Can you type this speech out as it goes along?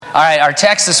All right, our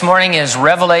text this morning is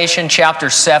Revelation chapter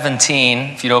 17,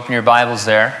 if you'd open your Bibles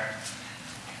there.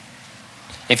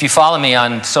 If you follow me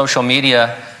on social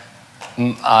media,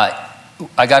 I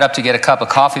got up to get a cup of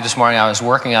coffee this morning. I was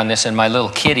working on this, and my little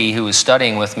kitty who was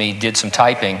studying with me did some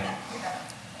typing.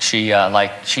 She's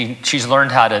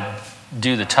learned how to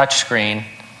do the touch screen,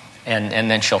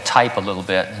 and then she'll type a little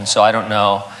bit. And so I don't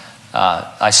know.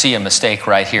 I see a mistake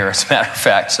right here, as a matter of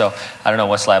fact, so I don't know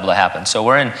what's liable to happen. So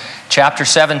we're in chapter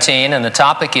 17, and the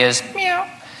topic is, the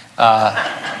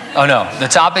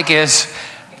topic is,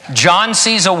 John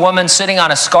sees a woman sitting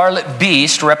on a scarlet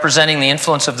beast representing the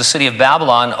influence of the city of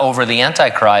Babylon over the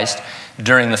Antichrist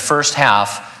during the first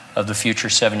half of the future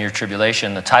 7-year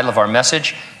tribulation. The title of our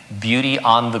message, Beauty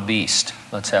on the Beast.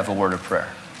 Let's have a word of prayer.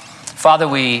 Father,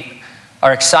 we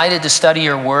are excited to study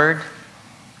your word.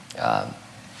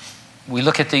 We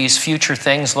look at these future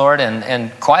things, Lord,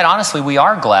 and quite honestly, we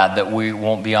are glad that we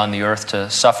won't be on the earth to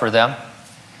suffer them.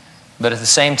 But at the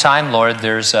same time, Lord,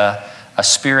 there's a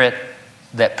spirit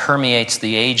that permeates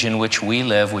the age in which we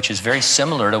live, which is very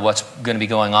similar to what's going to be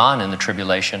going on in the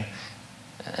tribulation.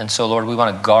 And so, Lord, we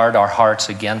want to guard our hearts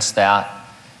against that,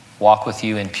 walk with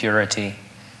you in purity,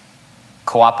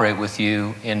 cooperate with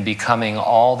you in becoming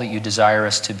all that you desire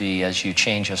us to be as you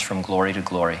change us from glory to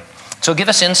glory. So give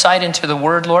us insight into the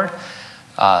word, Lord.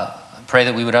 Pray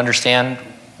that we would understand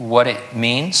what it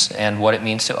means and what it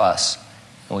means to us.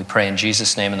 And we pray in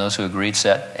Jesus' name, and those who agreed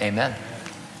said, amen.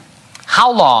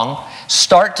 How long,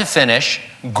 start to finish,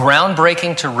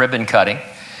 groundbreaking to ribbon cutting,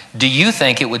 do you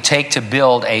think it would take to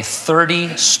build a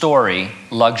 30-story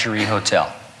luxury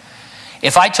hotel?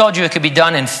 If I told you it could be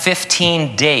done in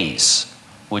 15 days,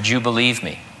 would you believe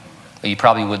me? Well, you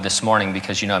probably would this morning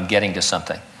because you know I'm getting to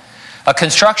something. A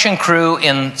construction crew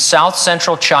in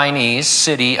south-central Chinese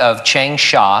city of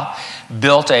Changsha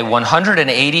built a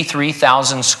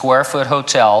 183,000 square foot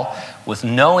hotel with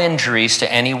no injuries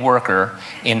to any worker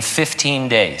in 15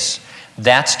 days.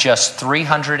 That's just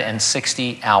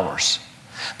 360 hours.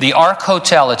 The Ark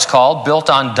Hotel, it's called,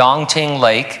 built on Dongting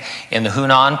Lake in the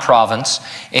Hunan province.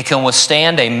 It can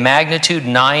withstand a magnitude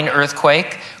 9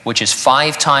 earthquake, which is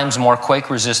 5 times more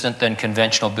quake resistant than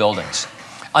conventional buildings.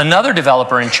 Another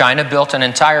developer in China built an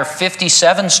entire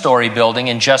 57-story building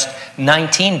in just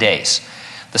 19 days.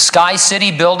 The Sky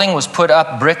City building was put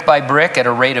up brick by brick at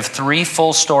a rate of 3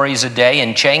 full stories a day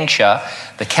in Changsha,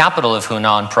 the capital of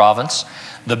Hunan province.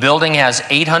 The building has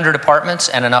 800 apartments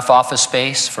and enough office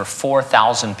space for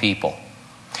 4,000 people.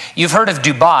 You've heard of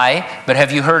Dubai, but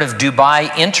have you heard of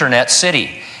Dubai Internet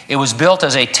City? It was built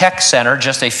as a tech center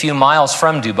just a few miles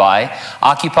from Dubai,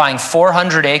 occupying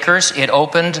 400 acres. It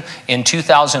opened in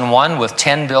 2001 with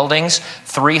 10 buildings,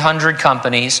 300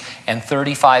 companies, and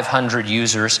 3,500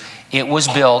 users. It was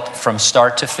built from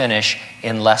start to finish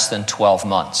in less than 12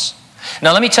 months.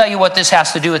 Now let me tell you what this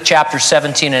has to do with chapters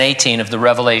 17 and 18 of the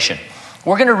Revelation.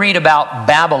 We're going to read about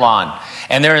Babylon,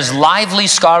 and there is lively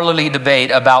scholarly debate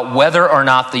about whether or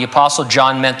not the Apostle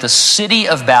John meant the city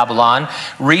of Babylon,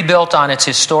 rebuilt on its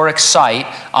historic site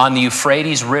on the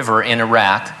Euphrates River in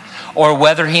Iraq, or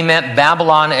whether he meant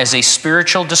Babylon as a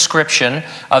spiritual description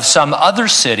of some other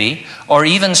city, or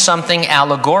even something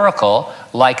allegorical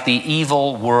like the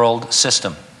evil world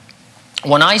system.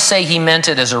 When I say he meant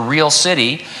it as a real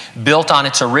city built on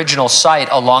its original site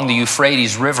along the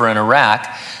Euphrates River in Iraq,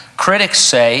 critics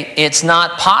say it's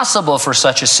not possible for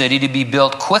such a city to be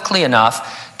built quickly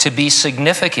enough to be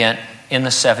significant in the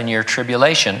 7-year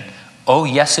tribulation. Oh,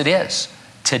 yes, it is.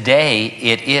 Today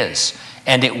it is.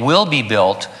 And it will be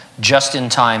built just in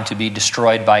time to be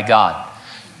destroyed by God.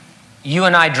 You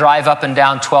and I drive up and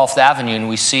down 12th Avenue and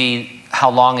we see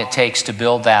how long it takes to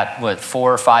build that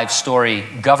 4 or 5 story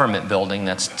government building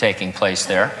that's taking place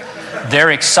there.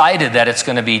 They're excited that it's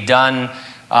going to be done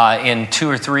in 2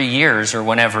 or 3 years or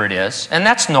whenever it is. And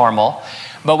that's normal.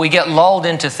 But we get lulled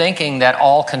into thinking that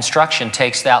all construction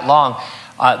takes that long.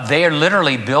 They are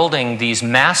literally building these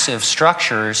massive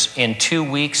structures in 2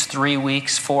 weeks, 3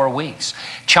 weeks, 4 weeks.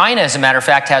 China, as a matter of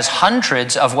fact, has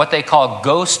hundreds of what they call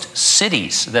ghost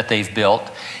cities that they've built,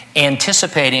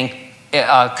 anticipating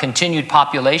continued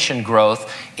population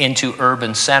growth into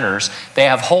urban centers. They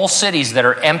have whole cities that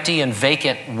are empty and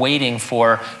vacant, waiting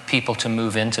for people to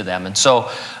move into them. And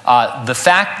so the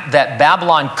fact that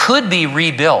Babylon could be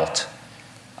rebuilt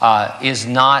is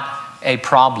not a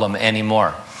problem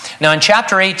anymore. Now in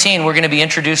chapter 18, we're going to be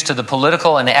introduced to the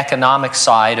political and economic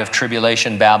side of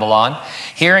tribulation Babylon.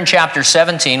 Here in chapter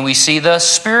 17, we see the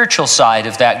spiritual side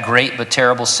of that great but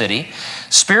terrible city.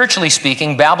 Spiritually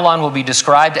speaking, Babylon will be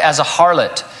described as a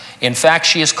harlot. In fact,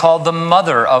 she is called the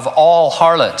mother of all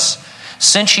harlots.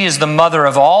 Since she is the mother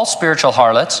of all spiritual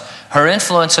harlots, her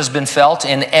influence has been felt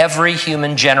in every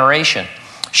human generation.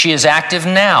 She is active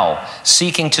now,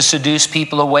 seeking to seduce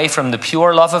people away from the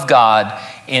pure love of God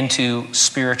into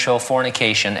spiritual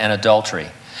fornication and adultery.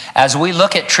 As we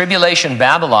look at Tribulation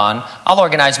Babylon, I'll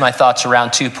organize my thoughts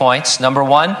around 2 points. Number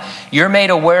 1, you're made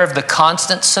aware of the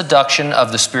constant seduction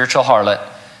of the spiritual harlot.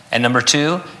 And number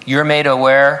 2, you're made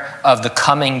aware of the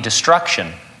coming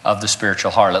destruction of the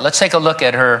spiritual harlot. Let's take a look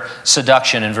at her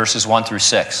seduction in verses 1 through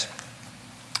 6.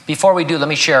 Before we do, let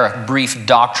me share a brief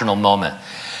doctrinal moment.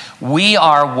 We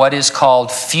are what is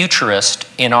called futurist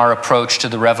in our approach to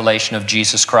the revelation of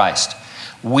Jesus Christ.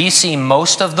 We see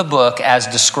most of the book as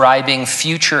describing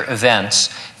future events,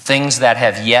 things that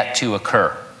have yet to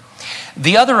occur.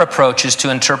 The other approaches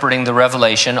to interpreting the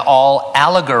revelation all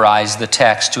allegorize the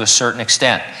text to a certain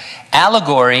extent.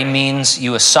 Allegory means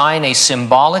you assign a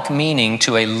symbolic meaning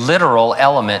to a literal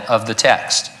element of the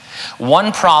text.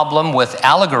 One problem with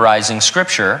allegorizing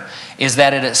Scripture is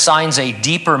that it assigns a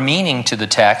deeper meaning to the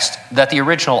text that the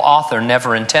original author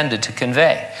never intended to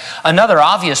convey. Another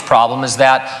obvious problem is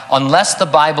that unless the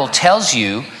Bible tells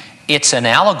you it's an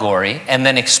allegory and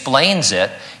then explains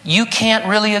it, you can't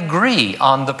really agree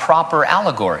on the proper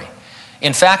allegory.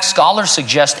 In fact, scholars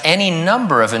suggest any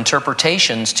number of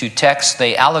interpretations to texts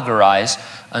they allegorize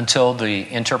until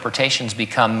the interpretations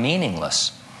become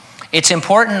meaningless. It's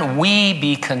important we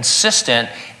be consistent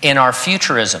in our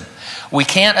futurism. We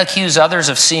can't accuse others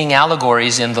of seeing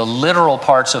allegories in the literal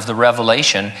parts of the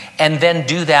revelation and then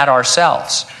do that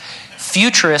ourselves.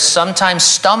 Futurists sometimes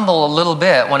stumble a little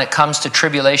bit when it comes to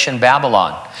Tribulation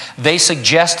Babylon. They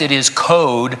suggest it is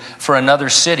code for another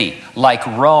city like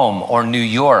Rome or New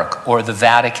York or the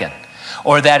Vatican,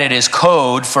 or that it is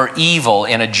code for evil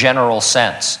in a general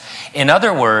sense. In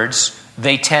other words,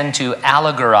 they tend to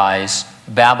allegorize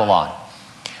Babylon.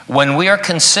 When we are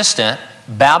consistent,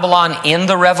 Babylon in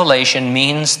the Revelation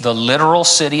means the literal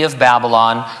city of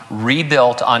Babylon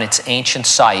rebuilt on its ancient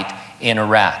site in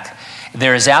Iraq.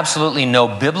 There is absolutely no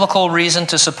biblical reason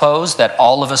to suppose that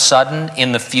all of a sudden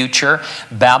in the future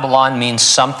Babylon means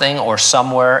something or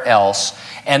somewhere else.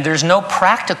 And there's no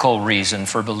practical reason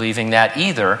for believing that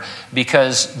either,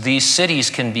 because these cities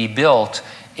can be built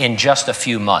in just a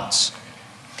few months.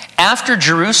 After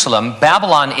Jerusalem,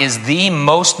 Babylon is the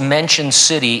most mentioned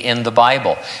city in the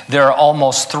Bible. There are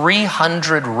almost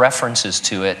 300 references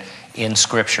to it in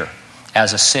Scripture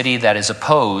as a city that is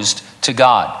opposed to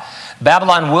God.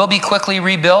 Babylon will be quickly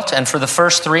rebuilt, and for the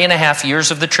first 3.5 years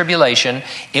of the tribulation,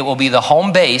 it will be the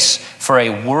home base for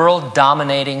a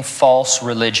world-dominating false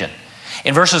religion.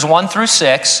 In verses 1 through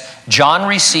 6, John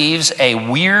receives a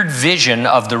weird vision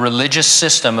of the religious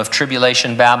system of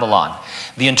Tribulation Babylon.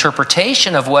 The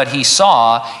interpretation of what he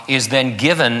saw is then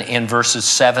given in verses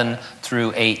 7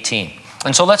 through 18.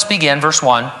 And so let's begin, verse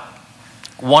 1.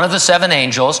 One of the 7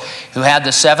 angels who had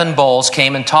the 7 bowls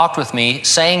came and talked with me,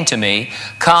 saying to me,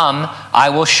 "Come, I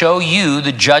will show you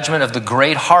the judgment of the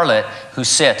great harlot who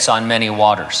sits on many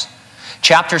waters."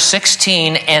 Chapter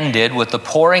 16 ended with the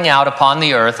pouring out upon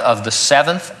the earth of the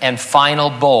 7th and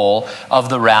final bowl of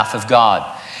the wrath of God.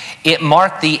 It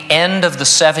marked the end of the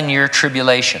 7-year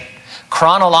tribulation.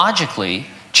 Chronologically,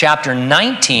 chapter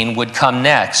 19 would come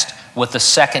next with the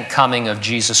second coming of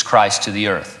Jesus Christ to the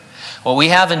earth. What we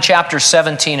have in chapters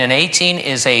 17 and 18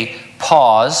 is a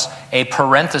pause, a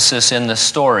parenthesis in the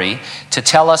story to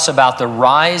tell us about the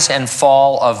rise and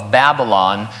fall of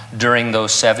Babylon during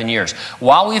those 7 years.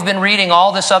 While we've been reading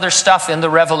all this other stuff in the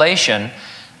Revelation,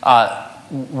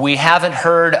 we haven't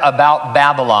heard about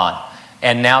Babylon.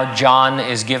 And now John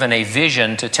is given a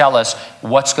vision to tell us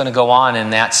what's going to go on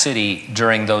in that city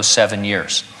during those 7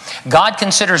 years. God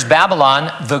considers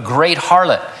Babylon the great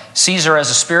harlot, sees her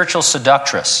as a spiritual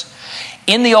seductress.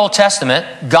 In the Old Testament,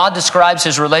 God describes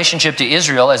his relationship to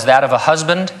Israel as that of a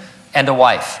husband and a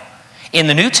wife. In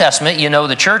the New Testament, you know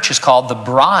the church is called the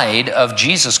bride of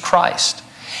Jesus Christ.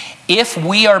 If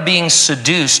we are being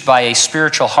seduced by a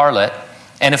spiritual harlot,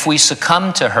 and if we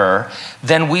succumb to her,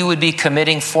 then we would be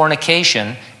committing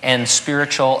fornication and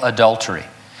spiritual adultery.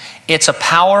 It's a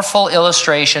powerful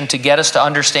illustration to get us to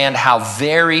understand how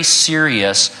very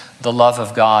serious the love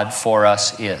of God for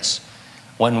us is.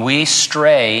 When we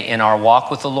stray in our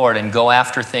walk with the Lord and go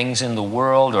after things in the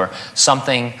world, or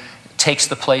something takes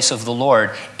the place of the Lord,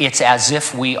 it's as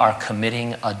if we are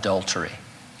committing adultery.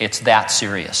 It's that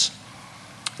serious.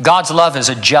 God's love is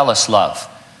a jealous love.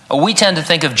 We tend to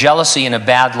think of jealousy in a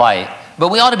bad light, But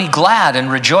we ought to be glad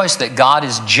and rejoice that God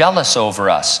is jealous over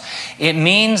us. It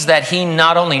means that he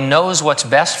not only knows what's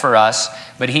best for us,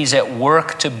 but he's at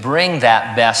work to bring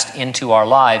that best into our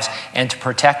lives and to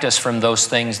protect us from those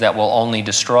things that will only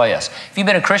destroy us. If you've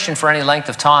been a Christian for any length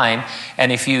of time,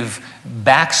 and if you've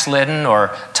backslidden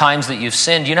or times that you've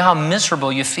sinned, you know how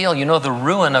miserable you feel. You know the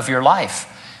ruin of your life.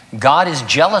 God is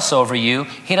jealous over you.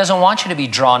 He doesn't want you to be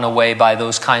drawn away by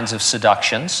those kinds of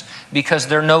seductions because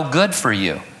they're no good for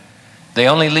you. They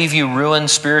only leave you ruined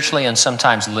spiritually and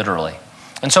sometimes literally.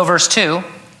 And so verse 2,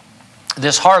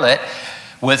 this harlot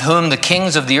with whom the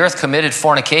kings of the earth committed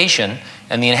fornication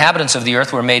and the inhabitants of the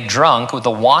earth were made drunk with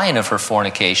the wine of her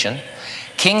fornication.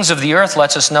 Kings of the earth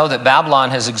lets us know that Babylon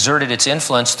has exerted its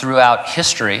influence throughout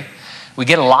history. We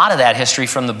get a lot of that history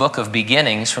from the book of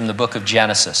beginnings, from the book of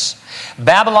Genesis.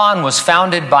 Babylon was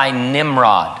founded by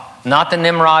Nimrod, not the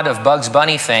Nimrod of Bugs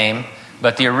Bunny fame,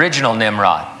 but the original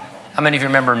Nimrod. How many of you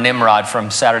remember Nimrod from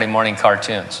Saturday morning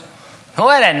cartoons?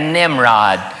 What a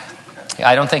Nimrod.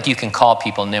 I don't think you can call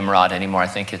people Nimrod anymore. I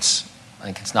think it's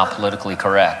not politically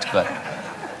correct. But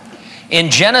in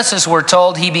Genesis, we're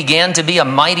told he began to be a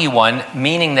mighty one,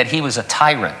 meaning that he was a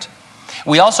tyrant.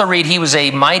 We also read he was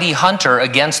a mighty hunter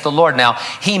against the Lord. Now,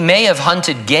 he may have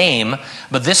hunted game,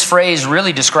 but this phrase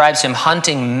really describes him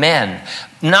hunting men,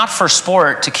 not for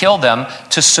sport to kill them,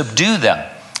 to subdue them.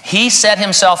 He set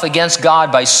himself against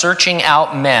God by searching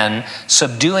out men,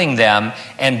 subduing them,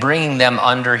 and bringing them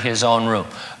under his own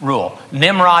rule.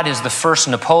 Nimrod is the first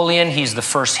Napoleon. He's the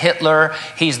first Hitler.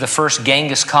 He's the first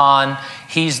Genghis Khan.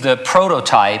 He's the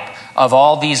prototype of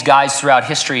all these guys throughout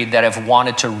history that have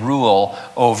wanted to rule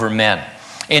over men.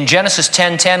 In Genesis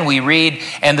 10:10 we read,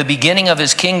 and the beginning of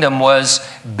his kingdom was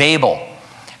Babel.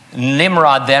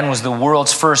 Nimrod then was the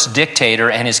world's first dictator,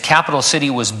 and his capital city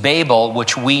was Babel,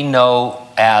 which we know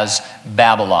as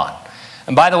Babylon.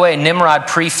 And by the way, Nimrod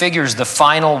prefigures the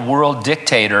final world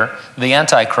dictator, the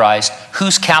Antichrist,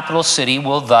 whose capital city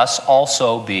will thus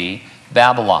also be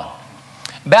Babylon.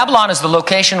 Babylon is the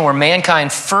location where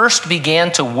mankind first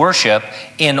began to worship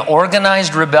in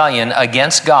organized rebellion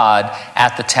against God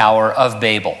at the Tower of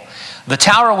Babel. The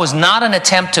tower was not an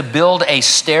attempt to build a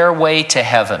stairway to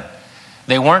heaven.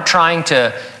 They weren't trying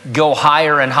to go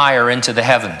higher and higher into the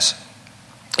heavens.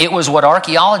 It was what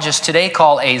archaeologists today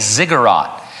call a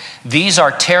ziggurat. These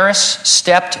are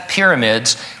terrace-stepped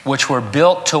pyramids which were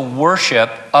built to worship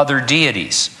other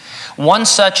deities. One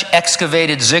such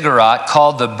excavated ziggurat,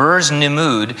 called the Burj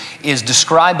Nimrud, is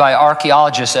described by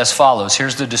archaeologists as follows.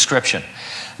 Here's the description.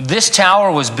 This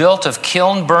tower was built of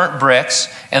kiln-burnt bricks,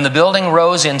 and the building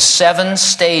rose in 7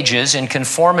 stages in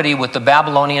conformity with the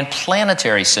Babylonian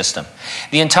planetary system.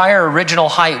 The entire original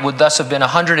height would thus have been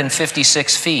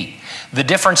 156 feet. The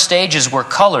different stages were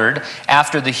colored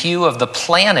after the hue of the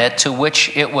planet to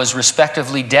which it was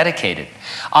respectively dedicated.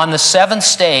 On the 7th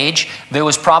stage, there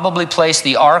was probably placed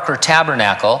the ark or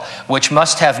tabernacle, which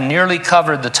must have nearly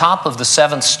covered the top of the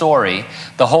 7th story.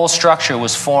 The whole structure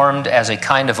was formed as a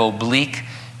kind of oblique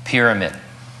pyramid.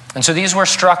 And so these were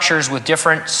structures with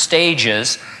different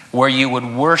stages where you would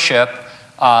worship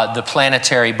the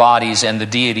planetary bodies and the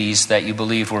deities that you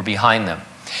believe were behind them.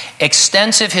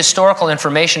 Extensive historical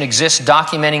information exists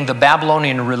documenting the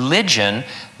Babylonian religion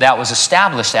that was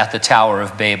established at the Tower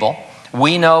of Babel.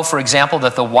 We know, for example,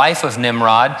 that the wife of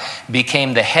Nimrod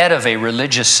became the head of a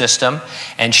religious system,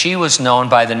 and she was known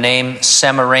by the name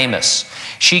Semiramis.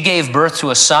 She gave birth to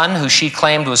a son who she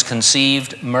claimed was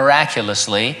conceived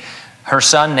miraculously. Her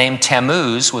son, named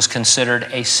Tammuz, was considered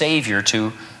a savior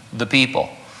to the people.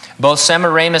 Both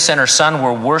Semiramis and her son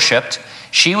were worshipped.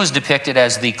 She was depicted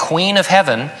as the queen of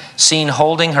heaven, seen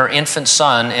holding her infant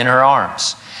son in her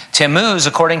arms. Tammuz,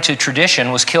 according to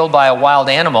tradition, was killed by a wild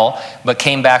animal, but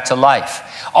came back to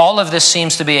life. All of this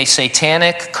seems to be a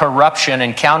satanic corruption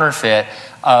and counterfeit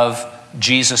of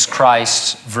Jesus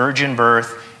Christ's virgin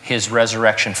birth, his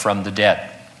resurrection from the dead.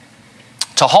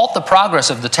 To halt the progress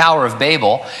of the Tower of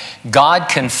Babel, God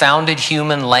confounded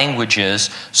human languages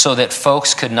so that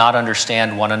folks could not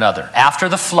understand one another. After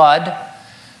the flood,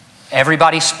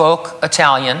 everybody spoke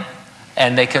Italian,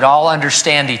 and they could all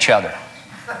understand each other.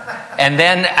 And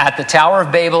then at the Tower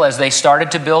of Babel, as they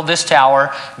started to build this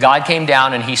tower, God came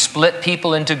down and he split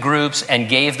people into groups and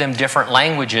gave them different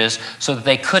languages so that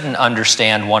they couldn't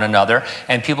understand one another,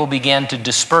 and people began to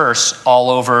disperse all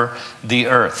over the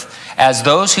earth. As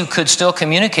those who could still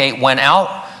communicate went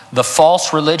out, the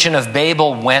false religion of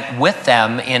Babel went with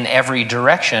them in every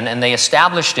direction, and they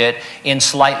established it in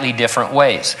slightly different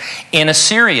ways. In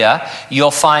Assyria,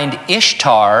 you'll find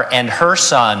Ishtar and her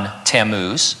son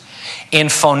Tammuz. In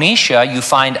Phoenicia, you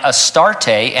find Astarte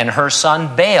and her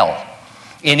son Baal.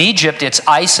 In Egypt, it's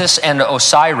Isis and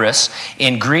Osiris.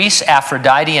 In Greece,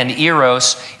 Aphrodite and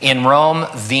Eros. In Rome,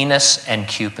 Venus and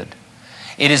Cupid.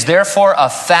 It is therefore a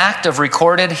fact of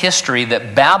recorded history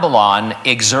that Babylon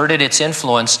exerted its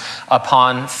influence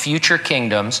upon future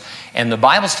kingdoms, and the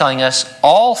Bible's telling us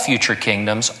all future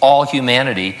kingdoms, all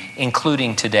humanity,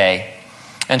 including today.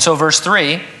 And so verse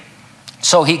 3,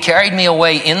 so he carried me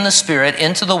away in the spirit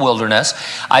into the wilderness.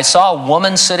 I saw a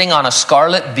woman sitting on a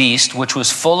scarlet beast, which was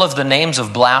full of the names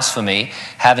of blasphemy,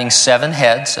 having 7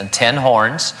 heads and 10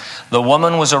 horns. The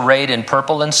woman was arrayed in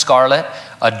purple and scarlet,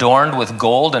 adorned with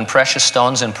gold and precious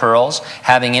stones and pearls,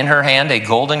 having in her hand a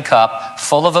golden cup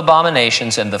full of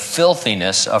abominations and the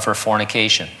filthiness of her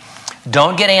fornication.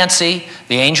 Don't get antsy.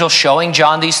 The angel showing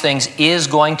John these things is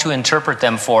going to interpret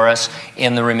them for us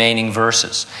in the remaining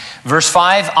verses. Verse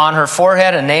 5, on her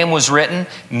forehead a name was written,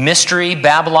 Mystery,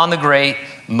 Babylon the Great,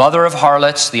 Mother of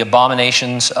Harlots, the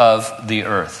abominations of the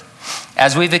earth.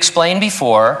 As we've explained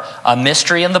before, a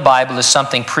mystery in the Bible is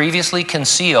something previously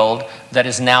concealed that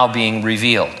is now being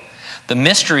revealed. The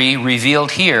mystery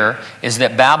revealed here is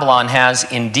that Babylon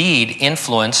has indeed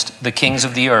influenced the kings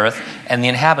of the earth and the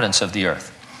inhabitants of the earth.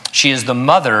 She is the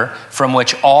mother from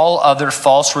which all other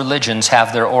false religions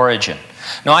have their origin.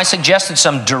 Now, I suggested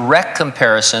some direct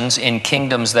comparisons in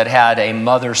kingdoms that had a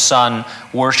mother-son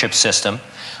worship system.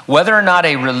 Whether or not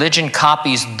a religion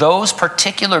copies those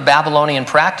particular Babylonian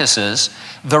practices,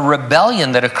 the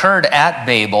rebellion that occurred at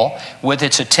Babel with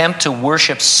its attempt to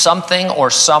worship something or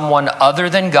someone other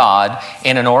than God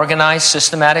in an organized,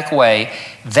 systematic way,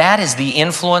 that is the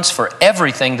influence for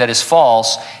everything that is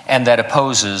false and that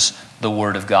opposes the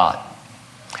Word of God.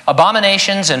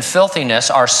 Abominations and filthiness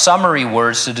are summary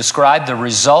words to describe the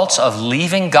results of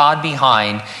leaving God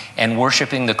behind and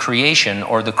worshiping the creation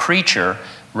or the creature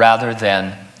rather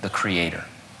than the Creator.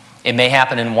 It may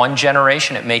happen in one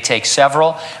generation, it may take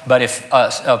several, but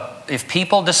if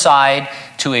people decide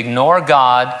to ignore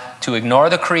God, to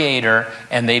ignore the Creator,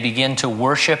 and they begin to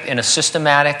worship in a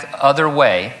systematic other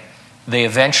way, they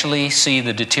eventually see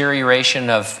the deterioration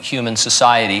of human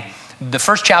society. The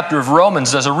first chapter of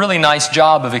Romans does a really nice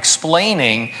job of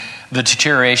explaining the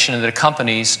deterioration that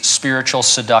accompanies spiritual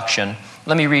seduction.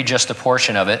 Let me read just a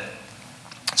portion of it.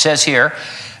 It says here,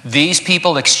 these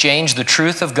people exchange the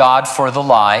truth of God for the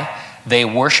lie. They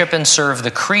worship and serve the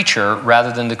creature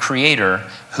rather than the Creator,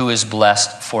 who is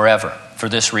blessed forever. For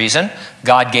this reason,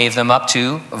 God gave them up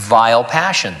to vile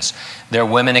passions. Their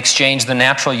women exchanged the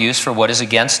natural use for what is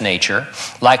against nature.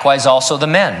 Likewise also the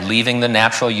men, leaving the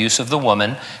natural use of the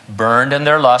woman, burned in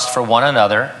their lust for one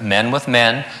another, men with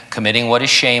men, committing what is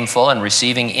shameful and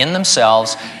receiving in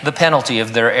themselves the penalty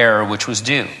of their error which was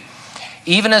due.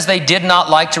 Even as they did not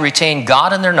like to retain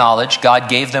God in their knowledge, God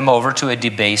gave them over to a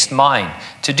debased mind,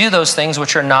 to do those things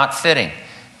which are not fitting,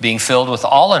 being filled with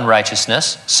all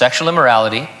unrighteousness, sexual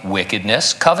immorality,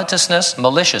 wickedness, covetousness,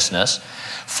 maliciousness,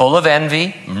 full of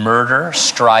envy, murder,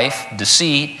 strife,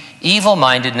 deceit,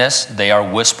 evil-mindedness. They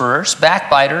are whisperers,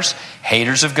 backbiters,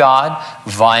 haters of God,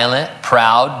 violent,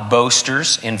 proud,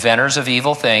 boasters, inventors of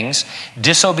evil things,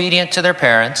 disobedient to their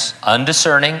parents,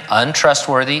 undiscerning,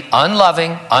 untrustworthy,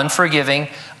 unloving, unforgiving,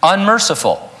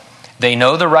 unmerciful. They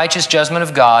know the righteous judgment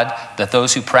of God, that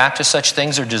those who practice such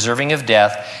things are deserving of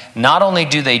death. Not only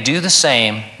do they do the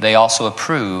same, they also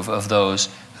approve of those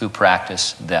who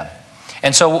practice them.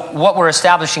 And so what we're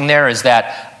establishing there is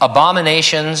that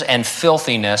abominations and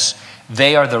filthiness,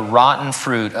 they are the rotten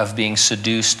fruit of being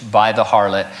seduced by the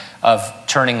harlot, of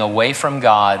turning away from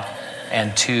God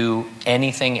and to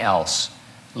anything else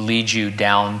leads you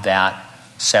down that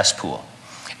cesspool.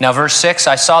 Now verse 6,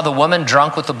 I saw the woman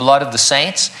drunk with the blood of the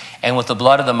saints and with the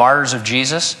blood of the martyrs of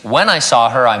Jesus. When I saw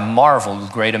her, I marveled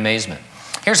with great amazement.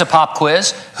 Here's a pop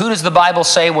quiz. Who does the Bible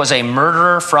say was a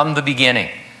murderer from the beginning?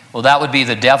 Well, that would be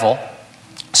the devil.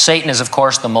 Satan is, of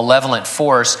course, the malevolent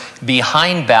force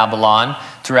behind Babylon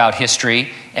throughout history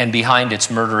and behind its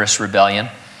murderous rebellion.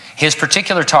 His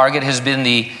particular target has been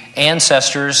the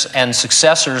ancestors and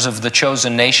successors of the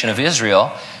chosen nation of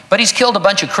Israel, but he's killed a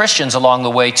bunch of Christians along the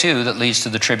way too that leads to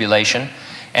the tribulation.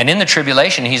 And in the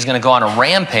tribulation, he's going to go on a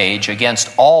rampage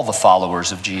against all the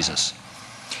followers of Jesus.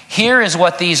 Here is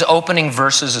what these opening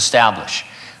verses establish.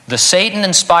 The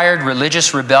Satan-inspired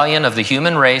religious rebellion of the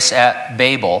human race at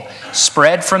Babel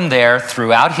spread from there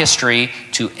throughout history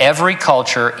to every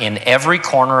culture in every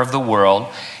corner of the world.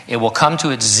 It will come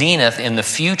to its zenith in the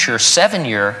future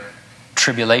 7-year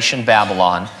tribulation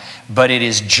Babylon, but it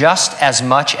is just as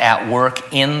much at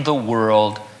work in the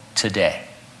world today.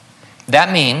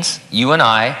 That means you and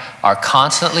I are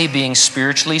constantly being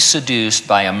spiritually seduced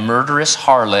by a murderous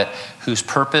harlot whose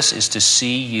purpose is to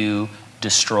see you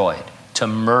destroyed, to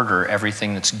murder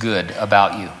everything that's good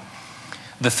about you.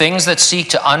 The things that seek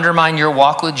to undermine your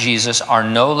walk with Jesus are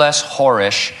no less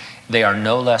whorish, they are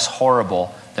no less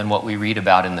horrible than what we read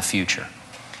about in the future.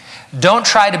 Don't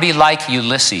try to be like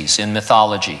Ulysses in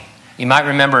mythology. You might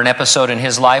remember an episode in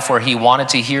his life where he wanted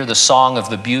to hear the song of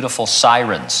the beautiful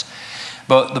sirens.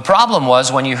 But the problem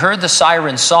was when you heard the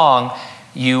siren song,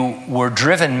 you were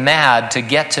driven mad to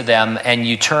get to them and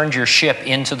you turned your ship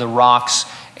into the rocks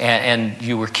and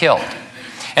you were killed.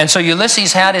 And so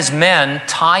Ulysses had his men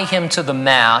tie him to the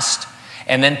mast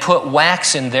and then put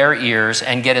wax in their ears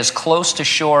and get as close to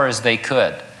shore as they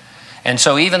could. And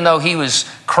so even though he was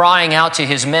crying out to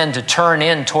his men to turn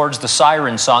in towards the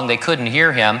siren song, they couldn't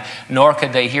hear him, nor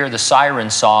could they hear the siren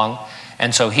song.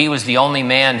 And so he was the only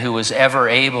man who was ever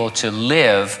able to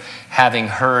live having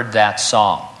heard that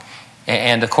song.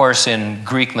 And of course, in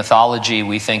Greek mythology,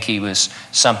 we think he was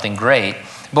something great.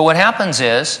 But what happens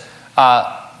is,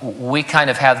 we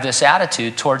kind of have this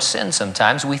attitude towards sin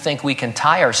sometimes. We think we can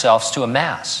tie ourselves to a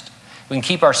mast. We can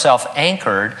keep ourselves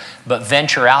anchored, but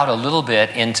venture out a little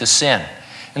bit into sin.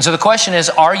 And so the question is,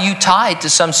 are you tied to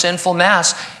some sinful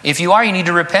mast? If you are, you need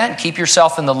to repent. Keep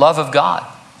yourself in the love of God.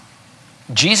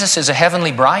 Jesus is a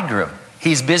heavenly bridegroom.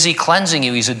 He's busy cleansing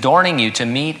you. He's adorning you to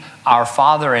meet our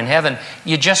Father in heaven.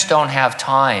 You just don't have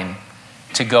time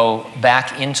to go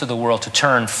back into the world, to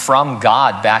turn from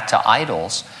God back to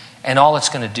idols. And all it's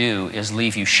going to do is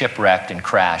leave you shipwrecked and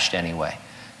crashed anyway.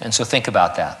 And so think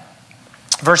about that.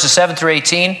 Verses 7 through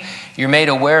 18, you're made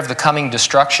aware of the coming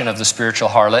destruction of the spiritual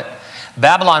harlot.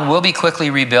 Babylon will be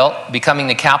quickly rebuilt, becoming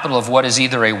the capital of what is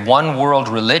either a one-world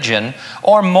religion,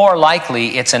 or more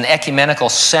likely, it's an ecumenical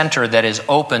center that is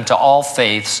open to all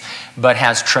faiths, but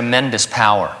has tremendous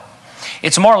power.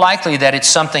 It's more likely that it's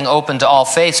something open to all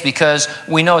faiths because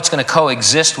we know it's going to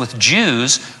coexist with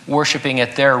Jews worshiping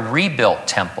at their rebuilt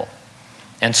temple.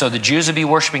 And so the Jews will be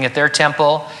worshiping at their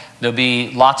temple. There'll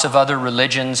be lots of other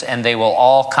religions, and they will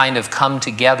all kind of come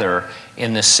together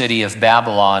in the city of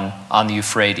Babylon on the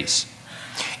Euphrates.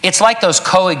 It's like those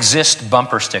coexist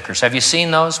bumper stickers. Have you seen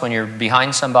those when you're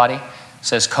behind somebody? It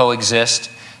says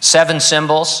coexist. 7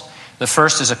 symbols. The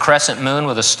first is a crescent moon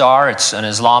with a star. It's an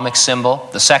Islamic symbol.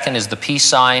 The second is the peace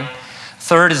sign.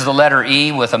 Third is the letter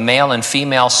E with a male and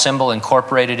female symbol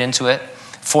incorporated into it.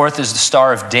 Fourth is the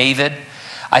Star of David.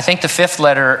 I think the fifth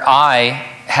letter I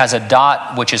has a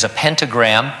dot, which is a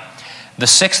pentagram. The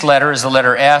sixth letter is the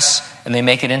letter S, and they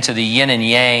make it into the yin and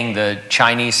yang, the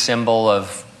Chinese symbol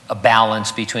of a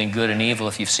balance between good and evil.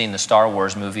 If you've seen the Star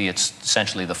Wars movie, it's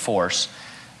essentially the Force,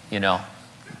 you know.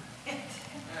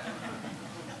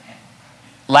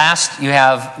 Last, you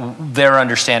have their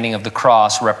understanding of the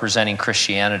cross representing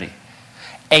Christianity.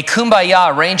 A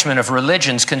kumbaya arrangement of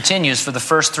religions continues for the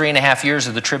first 3.5 years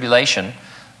of the tribulation,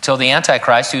 till the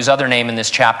Antichrist, whose other name in this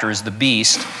chapter is the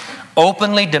beast,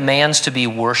 openly demands to be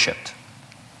worshipped.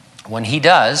 When he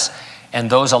does, and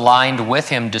those aligned with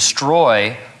him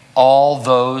destroy all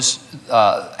those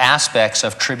aspects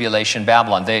of tribulation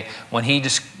Babylon. When he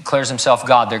declares himself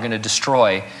God, they're going to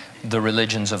destroy the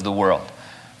religions of the world.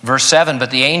 Verse 7,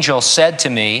 but the angel said to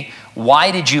me,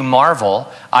 why did you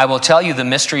marvel? I will tell you the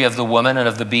mystery of the woman and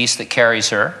of the beast that carries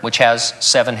her, which has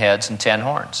 7 heads and 10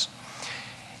 horns.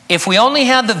 If we only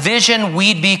had the vision,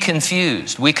 we'd be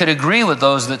confused. We could agree with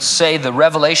those that say the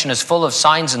revelation is full of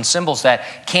signs and symbols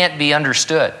that can't be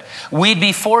understood. We'd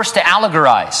be forced to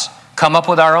allegorize, come up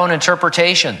with our own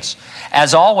interpretations.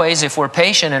 As always, if we're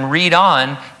patient and read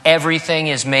on, everything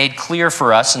is made clear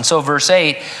for us. And so verse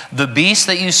 8, the beast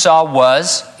that you saw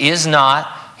is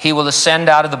not, he will ascend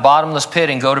out of the bottomless pit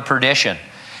and go to perdition.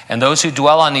 And those who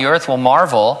dwell on the earth will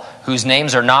marvel, whose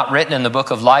names are not written in the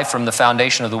book of life from the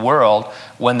foundation of the world,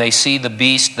 when they see the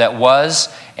beast that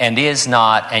was and is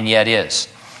not and yet is.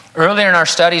 Earlier in our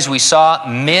studies, we saw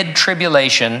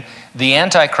mid-tribulation, the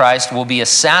Antichrist will be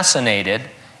assassinated.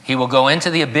 He will go into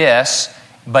the abyss,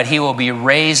 but he will be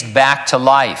raised back to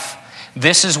life.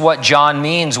 This is what John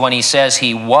means when he says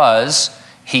he was,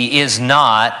 he is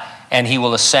not, and he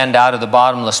will ascend out of the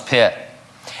bottomless pit.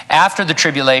 After the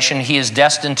tribulation, he is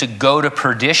destined to go to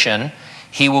perdition.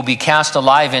 He will be cast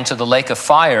alive into the lake of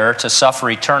fire to suffer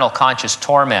eternal conscious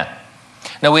torment.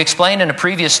 Now, we explained in a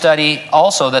previous study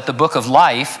also that the book of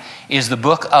life is the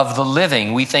book of the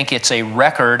living. We think it's a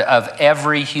record of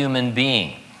every human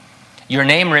being. Your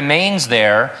name remains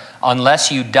there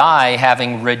unless you die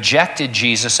having rejected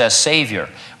Jesus as Savior.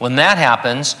 When that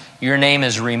happens, your name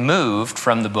is removed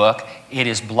from the book. It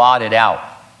is blotted out.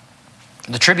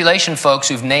 The tribulation folks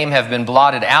whose name have been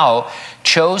blotted out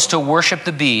chose to worship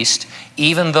the beast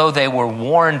even though they were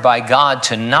warned by God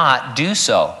to not do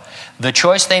so. The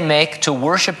choice they make to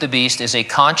worship the beast is a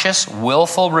conscious,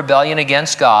 willful rebellion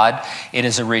against God. It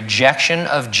is a rejection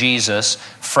of Jesus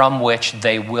from which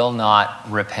they will not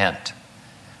repent.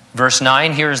 Verse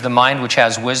 9, here is the mind which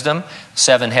has wisdom.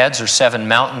 7 heads or 7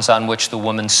 mountains on which the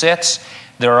woman sits.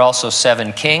 There are also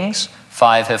 7 kings.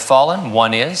 5 have fallen,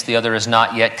 1 is, the other has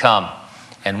not yet come.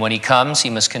 And when he comes, he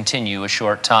must continue a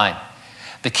short time.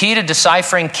 The key to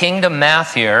deciphering kingdom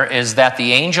math here is that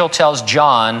the angel tells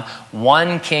John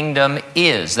 1 kingdom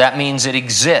is. That means it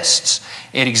exists.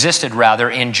 It existed, rather,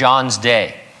 in John's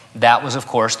day. That was, of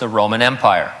course, the Roman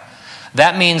Empire.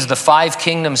 That means the 5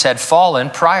 kingdoms had fallen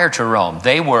prior to Rome.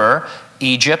 They were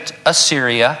Egypt,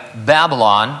 Assyria,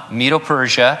 Babylon,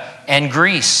 Medo-Persia, and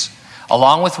Greece.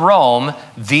 Along with Rome,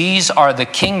 these are the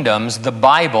kingdoms the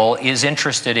Bible is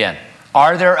interested in.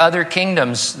 Are there other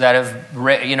kingdoms that have,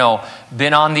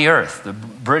 been on the earth? The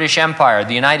British Empire,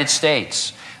 the United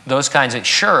States, those kinds of...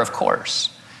 Sure, of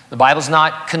course. The Bible's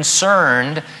not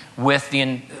concerned with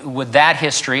that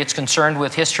history. It's concerned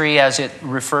with history as it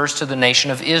refers to the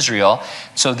nation of Israel.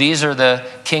 So these are the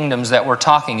kingdoms that we're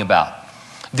talking about.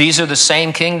 These are the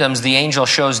same kingdoms the angel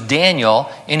shows Daniel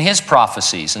in his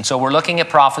prophecies. And so we're looking at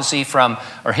prophecy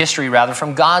history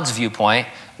from God's viewpoint,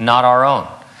 not our own.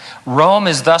 Rome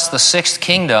is thus the 6th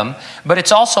kingdom, but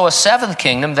it's also a 7th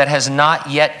kingdom that has not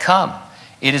yet come.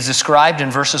 It is described in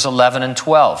verses 11 and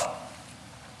 12.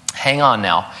 Hang on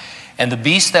now. And the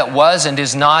beast that was and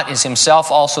is not is himself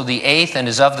also the 8th and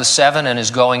is of the 7 and is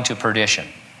going to perdition.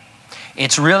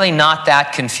 It's really not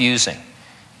that confusing.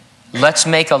 Let's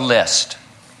make a list.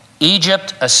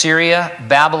 Egypt, Assyria,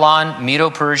 Babylon,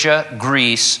 Medo-Persia,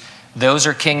 Greece, those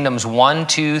are kingdoms 1,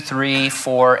 2, 3,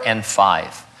 4, and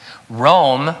 5.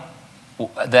 Rome,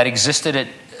 that existed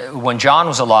when John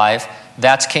was alive,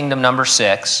 that's kingdom number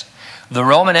 6. The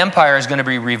Roman Empire is going to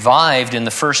be revived in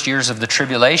the first years of the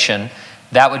tribulation.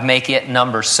 That would make it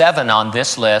number 7 on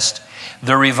this list.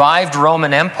 The revived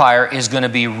Roman Empire is going to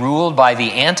be ruled by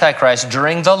the Antichrist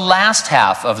during the last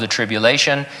half of the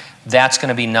tribulation. That's going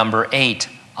to be number 8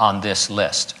 on this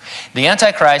list. The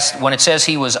Antichrist, when it says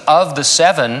he was of the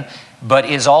 7, but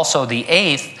is also the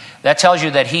 8th, that tells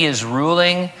you that he is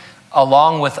ruling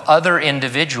along with other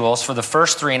individuals for the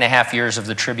first 3.5 years of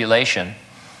the tribulation,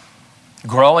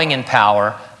 growing in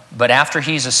power, but after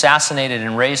he's assassinated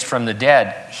and raised from the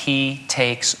dead, he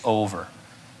takes over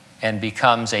and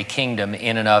becomes a kingdom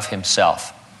in and of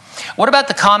himself. What about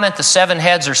the comment, the 7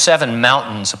 heads or 7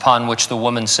 mountains upon which the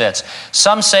woman sits?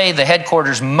 Some say the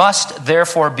headquarters must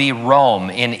therefore be Rome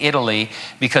in Italy,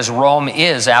 because Rome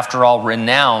is, after all,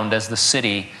 renowned as the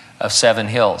city of 7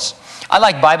 hills. I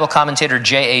like Bible commentator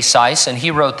J.A. Seiss, and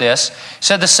he wrote this,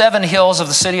 said the 7 hills of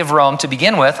the city of Rome, to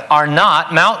begin with, are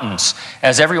not mountains,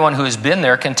 as everyone who has been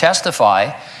there can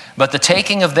testify, but the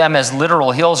taking of them as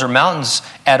literal hills or mountains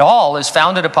at all is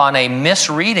founded upon a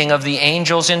misreading of the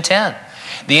angel's intent.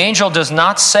 The angel does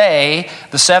not say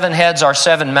the 7 heads are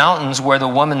 7 mountains where the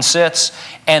woman sits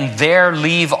and there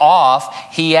leave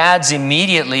off. He adds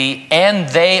immediately, and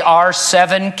they are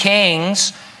 7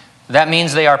 kings. That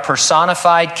means they are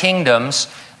personified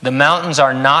kingdoms. The mountains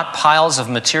are not piles of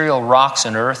material rocks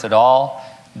and earth at all.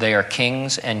 They are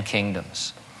kings and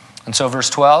kingdoms. And so verse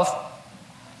 12,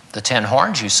 the 10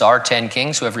 horns you saw are 10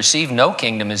 kings who have received no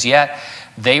kingdom as yet.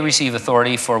 They receive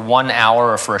authority for 1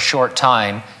 hour or for a short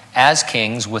time as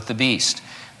kings with the beast.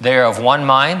 They are of one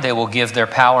mind. They will give their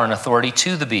power and authority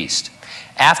to the beast.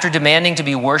 After demanding to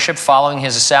be worshipped following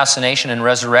his assassination and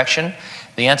resurrection,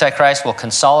 the Antichrist will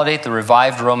consolidate the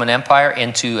revived Roman Empire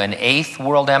into an 8th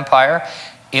world empire.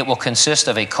 It will consist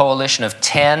of a coalition of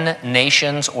 10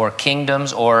 nations or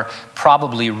kingdoms or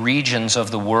probably regions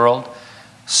of the world,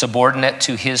 subordinate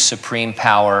to his supreme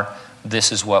power.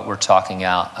 This is what we're talking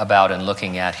about and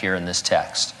looking at here in this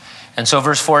text. And so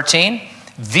verse 14,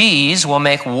 these will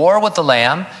make war with the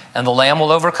Lamb, and the Lamb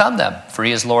will overcome them. For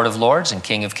he is Lord of lords and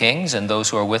King of kings, and those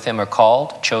who are with him are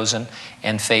called, chosen,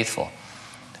 and faithful.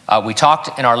 We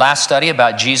talked in our last study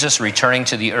about Jesus returning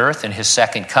to the earth in his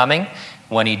second coming.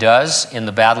 When he does, in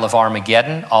the battle of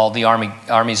Armageddon, all the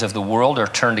armies of the world are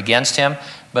turned against him,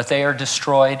 but they are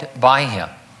destroyed by him.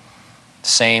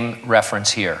 Same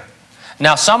reference here.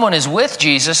 Now, someone is with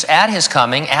Jesus at his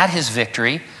coming, at his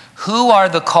victory. Who are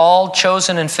the called,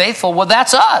 chosen, and faithful? Well,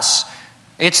 that's us.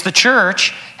 It's the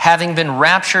church, having been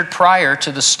raptured prior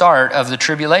to the start of the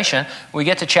tribulation. We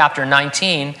get to chapter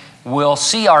 19, we'll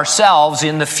see ourselves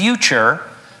in the future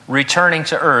returning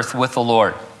to earth with the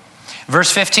Lord.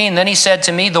 Verse 15, then he said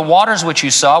to me, the waters which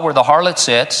you saw where the harlot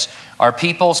sits are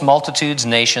peoples, multitudes,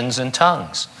 nations, and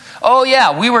tongues. Oh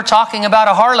yeah, we were talking about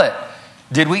a harlot.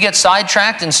 Did we get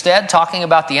sidetracked instead talking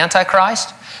about the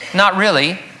Antichrist? Not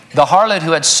really. The harlot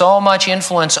who had so much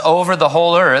influence over the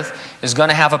whole earth is going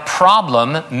to have a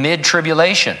problem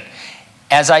mid-tribulation.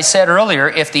 As I said earlier,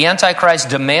 if the Antichrist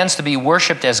demands to be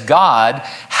worshipped as God,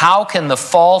 how can the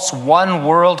false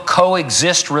one-world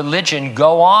coexist religion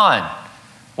go on?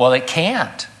 Well, it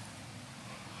can't.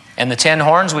 And the 10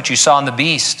 horns which you saw in the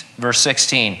beast, verse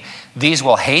 16, these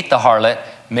will hate the harlot,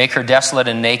 make her desolate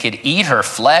and naked, eat her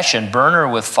flesh and burn her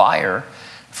with fire.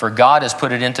 For God has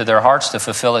put it into their hearts to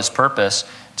fulfill his purpose,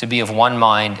 to be of one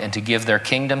mind, and to give their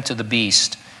kingdom to the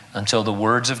beast until the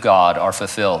words of God are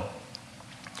fulfilled.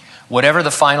 Whatever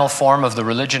the final form of the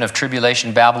religion of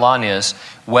tribulation Babylon is,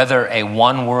 whether a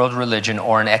one-world religion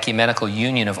or an ecumenical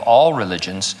union of all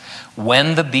religions,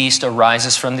 when the beast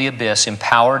arises from the abyss,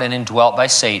 empowered and indwelt by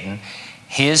Satan,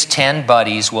 his 10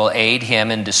 buddies will aid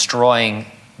him in destroying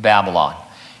Babylon.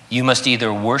 You must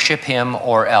either worship him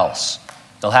or else.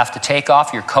 They'll have to take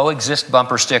off your coexist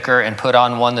bumper sticker and put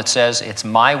on one that says, it's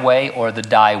my way or the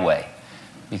die way,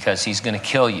 because he's going to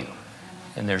kill you.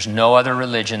 And there's no other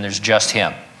religion, there's just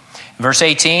him. Verse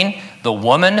 18, the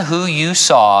woman who you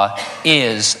saw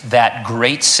is that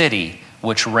great city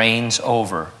which reigns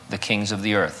over the kings of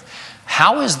the earth.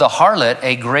 How is the harlot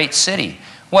a great city?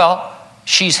 Well,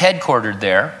 she's headquartered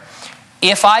there.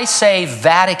 If I say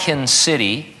Vatican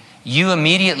City, you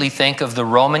immediately think of the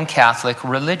Roman Catholic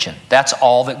religion. That's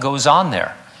all that goes on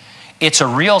there. It's a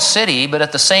real city, but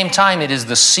at the same time, it is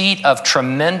the seat of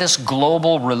tremendous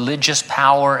global religious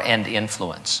power and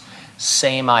influence.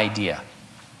 Same idea.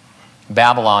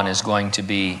 Babylon is going to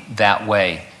be that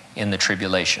way in the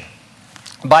tribulation.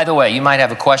 By the way, you might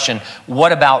have a question,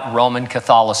 what about Roman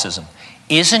Catholicism?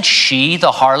 Isn't she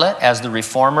the harlot, as the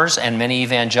reformers and many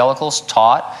evangelicals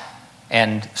taught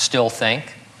and still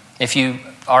think? If you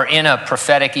are in a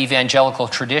prophetic evangelical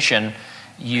tradition,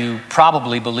 you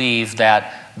probably believe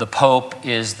that the Pope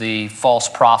is the false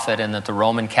prophet and that the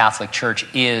Roman Catholic Church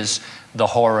is the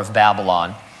whore of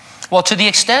Babylon. Well, to the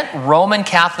extent Roman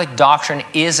Catholic doctrine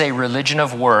is a religion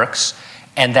of works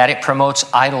and that it promotes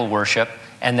idol worship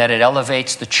and that it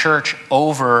elevates the church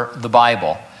over the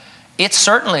Bible, it's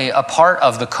certainly a part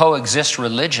of the coexist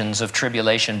religions of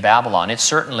tribulation Babylon. It's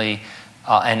certainly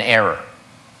an error.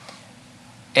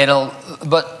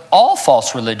 But all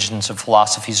false religions and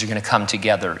philosophies are going to come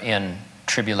together in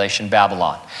tribulation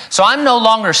Babylon. So I'm no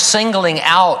longer singling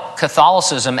out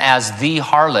Catholicism as the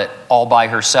harlot all by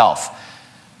herself.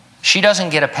 She doesn't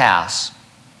get a pass,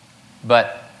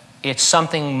 but it's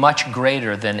something much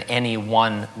greater than any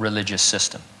one religious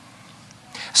system.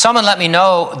 Someone let me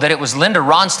know that it was Linda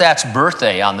Ronstadt's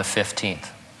birthday on the 15th.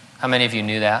 How many of you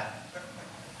knew that?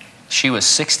 She was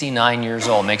 69 years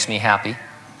old. Makes me happy.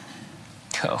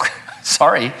 Oh,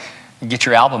 sorry. Get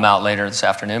your album out later this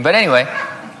afternoon. But anyway,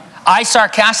 I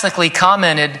sarcastically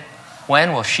commented,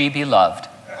 when will she be loved?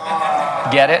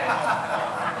 Get it?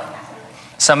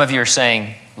 Some of you are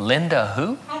saying, Linda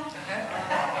who?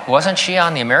 Wasn't she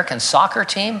on the American soccer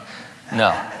team?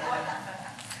 No.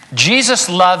 Jesus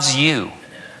loves you.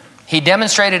 He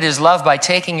demonstrated his love by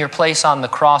taking your place on the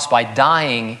cross, by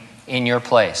dying in your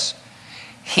place.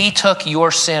 He took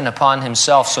your sin upon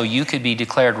himself so you could be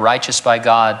declared righteous by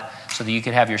God, so that you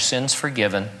could have your sins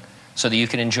forgiven, so that you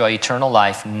could enjoy eternal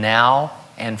life now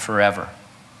and forever.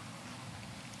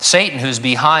 Satan, who's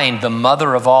behind the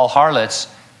mother of all harlots,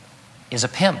 is a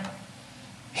pimp.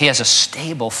 He has a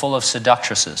stable full of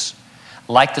seductresses.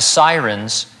 Like the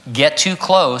sirens, get too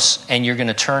close and you're going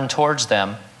to turn towards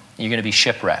them. You're going to be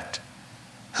shipwrecked.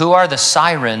 Who are the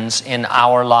sirens in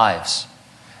our lives?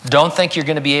 Don't think you're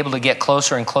going to be able to get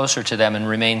closer and closer to them and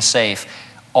remain safe.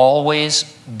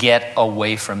 Always get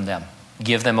away from them.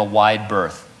 Give them a wide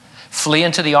berth. Flee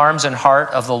into the arms and heart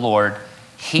of the Lord.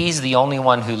 He's the only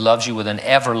one who loves you with an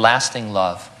everlasting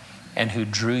love and who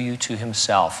drew you to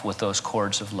himself with those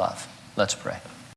cords of love. Let's pray.